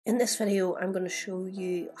In this video, I'm going to show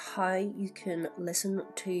you how you can listen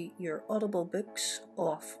to your Audible books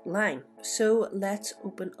offline. So let's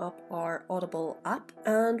open up our Audible app,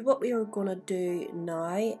 and what we are going to do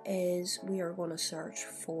now is we are going to search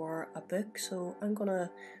for a book. So I'm going to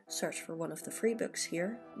search for one of the free books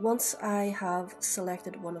here. Once I have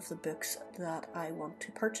selected one of the books that I want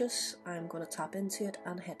to purchase, I'm going to tap into it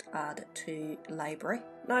and hit add to library.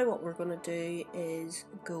 Now what we're going to do is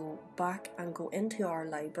go back and go into our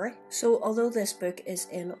library. So although this book is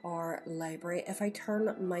in our library, if I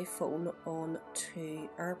turn my phone on to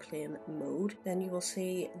airplane mode, then you will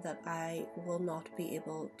see that I will not be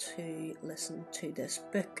able to listen to this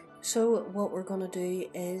book. So what we're going to do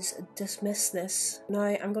is dismiss this. Now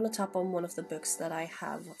I'm going to tap on one of the books that I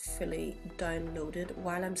have fully downloaded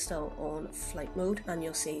while I'm still on flight mode, and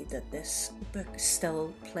you'll see that this book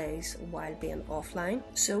still plays while being offline.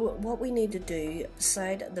 So what we need to do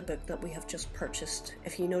beside the book that we have just purchased,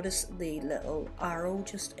 if you notice the little arrow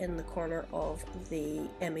just in the corner of the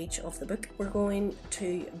image of the book, we're going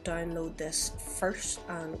to download this first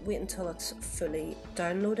and wait until it's fully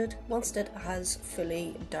downloaded. Once it has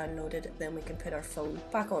fully downloaded, then we can put our phone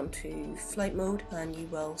back onto flight mode and you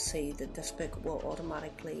will see that this book will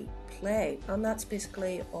automatically play. And that's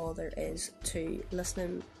basically all there is to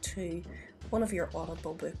listening to one of your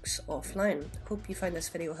Audible books offline. Hope you find this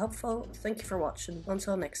video helpful. Thank you for watching.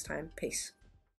 Until next time, peace.